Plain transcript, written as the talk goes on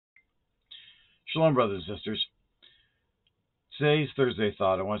Shalom, brothers and sisters. Today's Thursday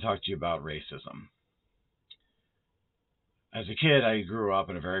thought. I want to talk to you about racism. As a kid, I grew up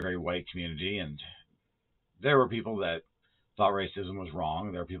in a very, very white community, and there were people that thought racism was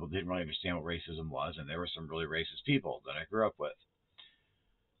wrong. There were people that didn't really understand what racism was, and there were some really racist people that I grew up with.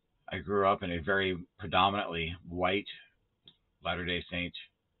 I grew up in a very predominantly white Latter-day Saint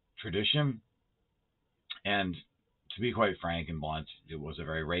tradition, and to be quite frank and blunt, it was a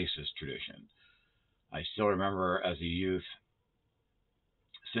very racist tradition. I still remember as a youth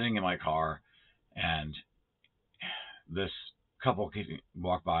sitting in my car, and this couple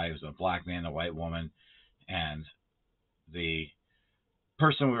walked by. It was a black man and a white woman, and the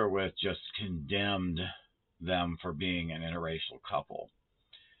person we were with just condemned them for being an interracial couple.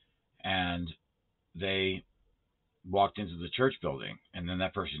 And they walked into the church building, and then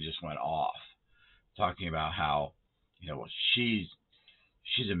that person just went off, talking about how, well, she's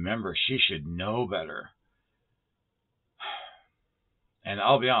a member, she should know better. And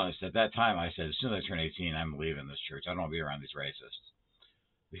I'll be honest, at that time I said, as soon as I turn 18, I'm leaving this church. I don't want to be around these racists.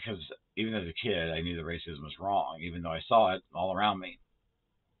 Because even as a kid, I knew that racism was wrong, even though I saw it all around me.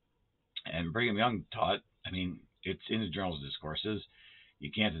 And Brigham Young taught, it's in the Journals of Discourses.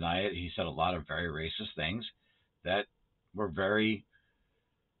 You can't deny it. He said a lot of very racist things that were very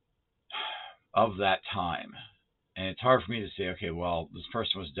of that time. And it's hard for me to say, okay, well, this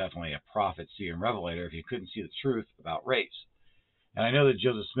person was definitely a prophet, seer, and revelator if he couldn't see the truth about race. And I know that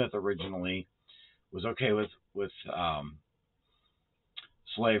Joseph Smith originally was okay with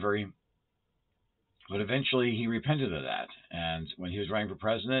slavery, but eventually he repented of that. And when he was running for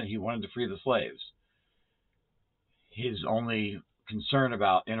president, he wanted to free the slaves. His only concern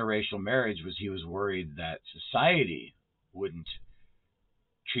about interracial marriage was he was worried that society wouldn't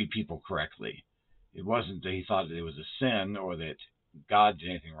treat people correctly. It wasn't that he thought that it was a sin or that God did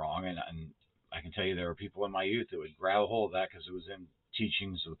anything wrong. And I can tell you there were people in my youth that would grab a hold of that because it was in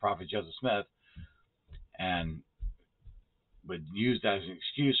teachings of the prophet Joseph Smith and would use that as an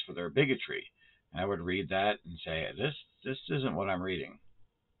excuse for their bigotry. And I would read that and say, this isn't what I'm reading.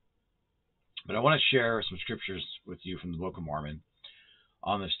 But I want to share some scriptures with you from the Book of Mormon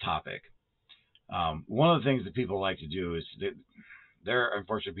on this topic. One of the things that people like to do is that there are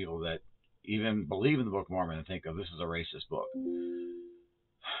unfortunately people that even believe in the Book of Mormon and think, this is a racist book.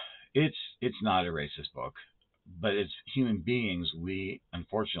 It's not a racist book, but as human beings, we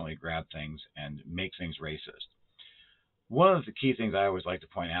unfortunately grab things and make things racist. One of the key things I always like to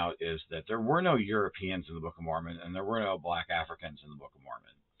point out is that there were no Europeans in the Book of Mormon, and there were no black Africans in the Book of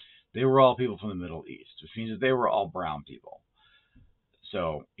Mormon. They were all people from the Middle East, which means that they were all brown people.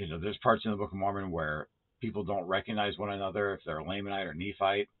 So, there's parts in the Book of Mormon where people don't recognize one another if they're a Lamanite or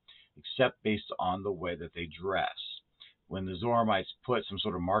Nephite, except based on the way that they dress. When the Zoramites put some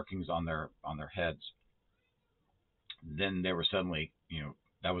sort of markings on their heads, then they were suddenly,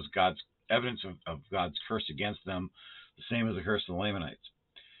 that was God's evidence of God's curse against them, the same as the curse of the Lamanites.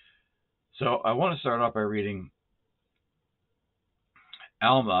 So I want to start off by reading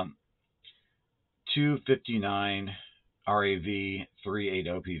Alma 259 RAV 38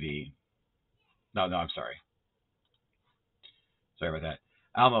 OPV. No, I'm sorry. Sorry about that.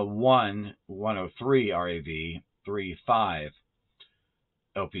 Alma 103 RAV 35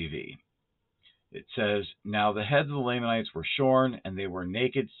 OPV. It says, "Now the heads of the Lamanites were shorn, and they were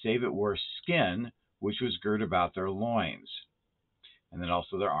naked, save it were skin, which was girded about their loins." And then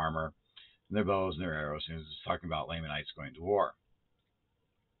also their armor, and their bows, and their arrows. And it's talking about Lamanites going to war.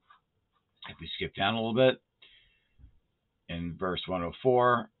 If we skip down a little bit, in verse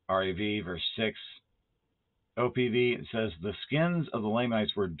 104, RAV, verse 6, OPV, it says, "The skins of the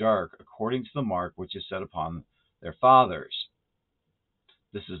Lamanites were dark, according to the mark which is set upon their fathers."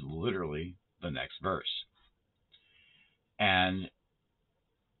 This is literally the next verse. And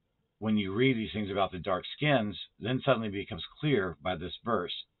when you read these things about the dark skins, then suddenly it becomes clear by this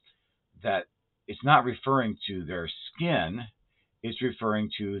verse that it's not referring to their skin, it's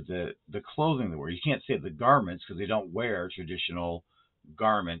referring to the clothing they wear. You can't say the garments because they don't wear traditional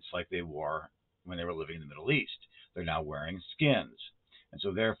garments like they wore when they were living in the Middle East. They're now wearing skins. And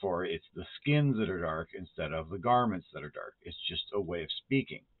so therefore it's the skins that are dark instead of the garments that are dark. It's just a way of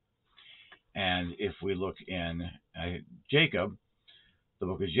speaking. And if we look in Jacob, the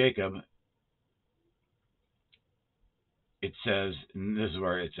book of Jacob, it says, and this is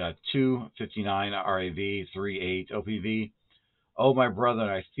where it's 259 RAV 38 OPV, "Oh, my brethren,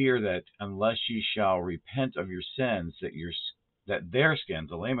 I fear that unless ye shall repent of your sins, that their skins,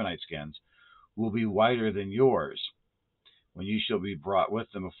 the Lamanite skins, will be whiter than yours, when you shall be brought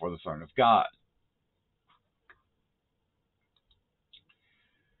with them before the throne of God."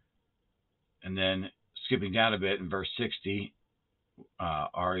 And And then skipping down a bit in verse 60,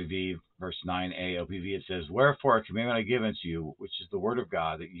 REV, verse 9a, OPV, it says, "Wherefore a commandment I give unto you, which is the word of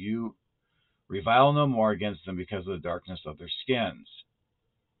God, that you revile no more against them because of the darkness of their skins."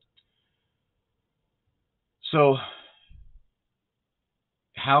 So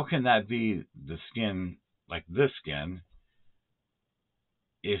how can that be the skin, like this skin,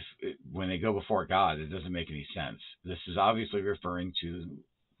 if when they go before God, it doesn't make any sense? This is obviously referring to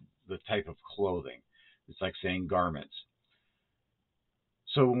the type of clothing. It's like saying garments.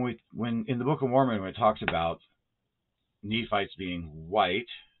 So when in the Book of Mormon, when it talks about Nephites being white,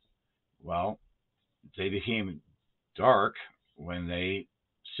 well, they became dark when they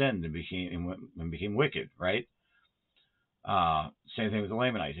sinned and became wicked, right? Same thing with the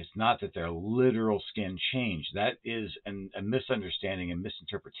Lamanites. It's not that their literal skin changed. That is a misunderstanding and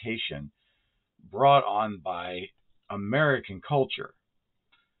misinterpretation brought on by American culture.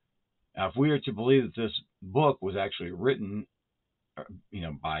 Now, if we are to believe that this book was actually written,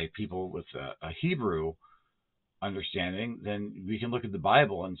 by people with a Hebrew understanding, then we can look at the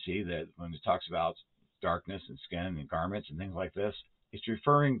Bible and see that when it talks about darkness and skin and garments and things like this, it's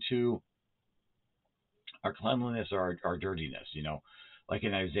referring to our cleanliness or our dirtiness, like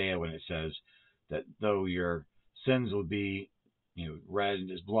in Isaiah when it says that though your sins will be, red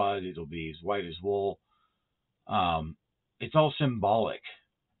as blood, it'll be as white as wool. It's all symbolic.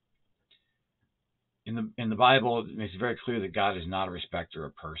 In the Bible, it makes it very clear that God is not a respecter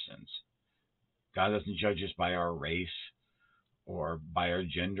of persons. God doesn't judge us by our race or by our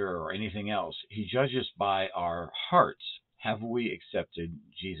gender or anything else. He judges by our hearts. Have we accepted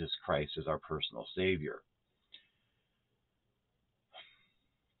Jesus Christ as our personal Savior?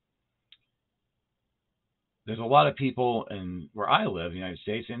 There's a lot of people where I live, in the United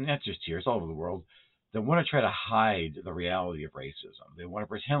States, and not just here, it's all over the world, that want to try to hide the reality of racism. They want to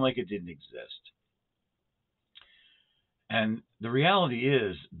pretend like it didn't exist. And the reality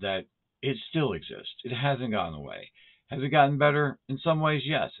is that it still exists. It hasn't gone away. Has it gotten better? In some ways,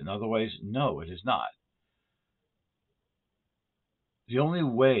 yes. In other ways, no, it has not. The only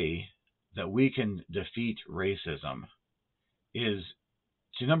way that we can defeat racism is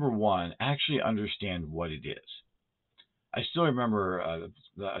to, number one, actually understand what it is. I still remember, I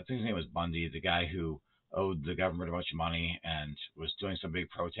think his name was Bundy, the guy who owed the government a bunch of money and was doing some big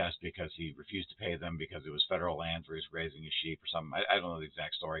protest because he refused to pay them because it was federal land where he was raising his sheep or something. I don't know the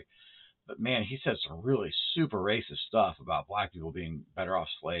exact story. But man, he said some really super racist stuff about black people being better off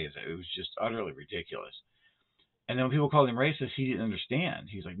slaves. It was just utterly ridiculous. And then when people called him racist, he didn't understand.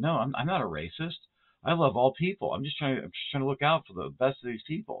 He's like, "No, I'm not a racist. I love all people. I'm just trying to look out for the best of these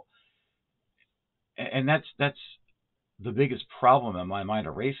people." And that's the biggest problem in my mind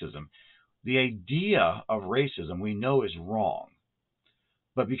of racism. The idea of racism we know is wrong,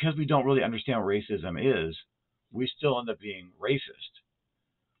 but because we don't really understand what racism is, we still end up being racist.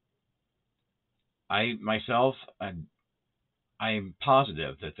 I myself, I am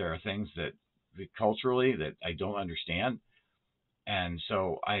positive that there are things that culturally that I don't understand, and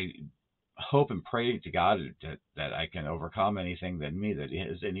so I hope and pray to God that I can overcome anything in me that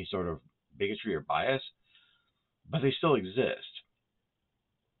is any sort of bigotry or bias, but they still exist.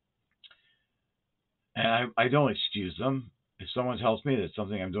 And I don't excuse them. If someone tells me that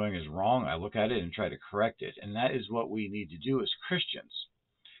something I'm doing is wrong, I look at it and try to correct it. And that is what we need to do as Christians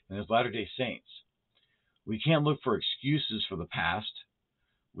and as Latter-day Saints. We can't look for excuses for the past.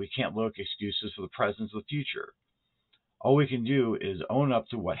 We can't look excuses for the present or the future. All we can do is own up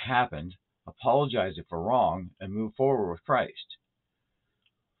to what happened, apologize if we're wrong, and move forward with Christ.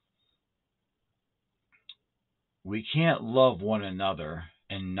 We can't love one another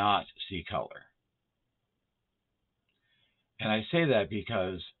and not see color. And I say that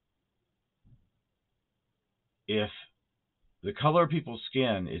because if the color of people's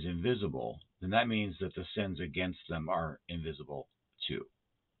skin is invisible, then that means that the sins against them are invisible too.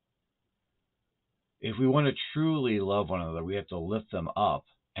 If we want to truly love one another, we have to lift them up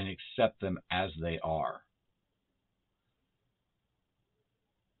and accept them as they are.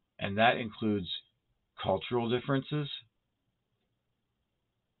 And that includes cultural differences,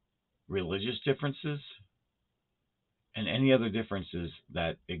 religious differences, and any other differences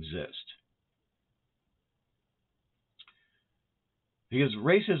that exist. Because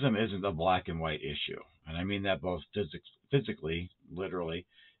racism isn't a black and white issue. And I mean that both physically, literally,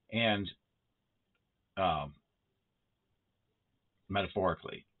 and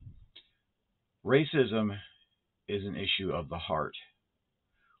metaphorically. Racism is an issue of the heart,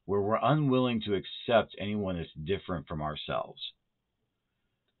 where we're unwilling to accept anyone that's different from ourselves.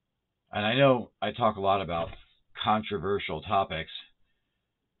 And I know I talk a lot about controversial topics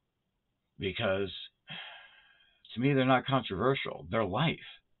because to me they're not controversial. They're life.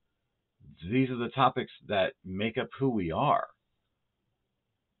 These are the topics that make up who we are.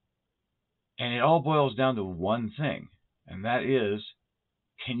 And it all boils down to one thing, and that is,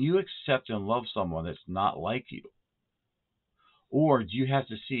 can you accept and love someone that's not like you? Or do you have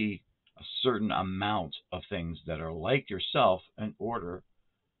to see a certain amount of things that are like yourself in order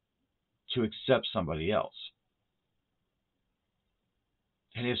to accept somebody else?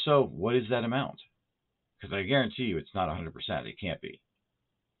 And if so, what is that amount? Because I guarantee you it's not 100%. It can't be.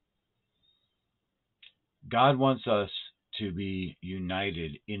 God wants us to be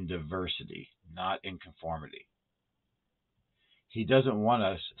united in diversity, not in conformity. He doesn't want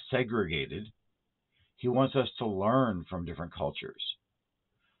us segregated. He wants us to learn from different cultures.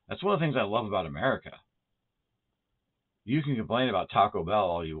 That's one of the things I love about America. You can complain about Taco Bell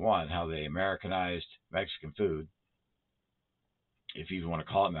all you want, how they Americanized Mexican food, if you even want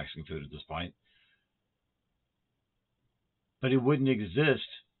to call it Mexican food at this point. But it wouldn't exist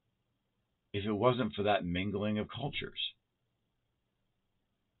if it wasn't for that mingling of cultures.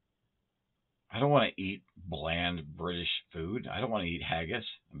 I don't want to eat bland British food. I don't want to eat haggis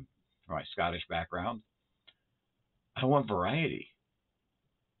from my Scottish background. I want variety.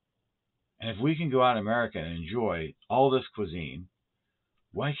 And if we can go out in America and enjoy all this cuisine,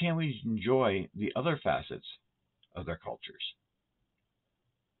 why can't we enjoy the other facets of their cultures?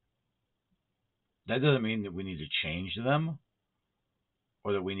 That doesn't mean that we need to change them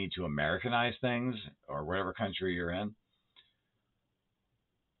or that we need to Americanize things or whatever country you're in.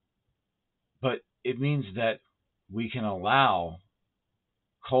 But it means that we can allow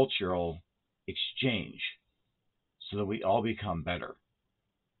cultural exchange so that we all become better.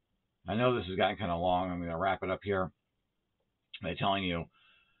 I know this has gotten kind of long. I'm going to wrap it up here by telling you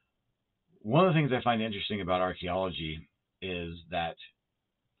one of the things I find interesting about archaeology is that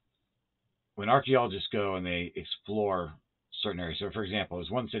when archaeologists go and they explore certain areas, so for example, there's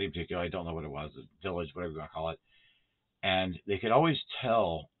one city in particular, I don't know what it was, a village, whatever you want to call it, and they could always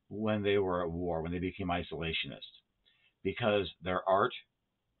tell when they were at war, when they became isolationists, because their art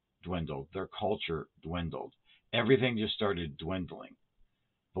dwindled, their culture dwindled, everything just started dwindling.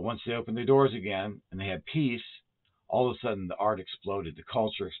 But once they opened their doors again and they had peace, all of a sudden the art exploded, the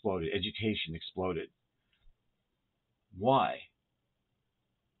culture exploded, education exploded. Why?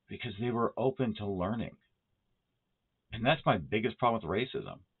 Because they were open to learning. And that's my biggest problem with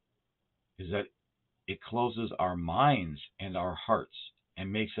racism, is that it closes our minds and our hearts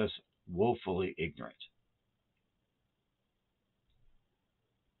and makes us woefully ignorant.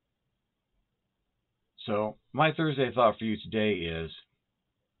 So my Thursday thought for you today is,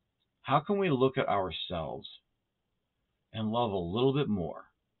 how can we look at ourselves and love a little bit more,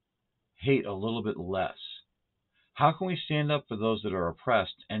 hate a little bit less? How can we stand up for those that are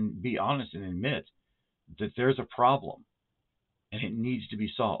oppressed and be honest and admit that there's a problem and it needs to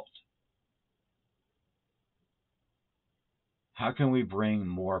be solved? How can we bring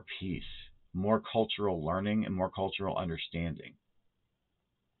more peace, more cultural learning, and more cultural understanding?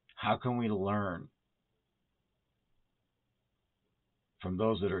 How can we learn from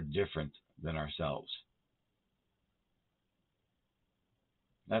those that are different than ourselves?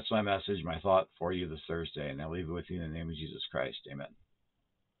 That's my message, my thought for you this Thursday, and I'll leave it with you in the name of Jesus Christ. Amen.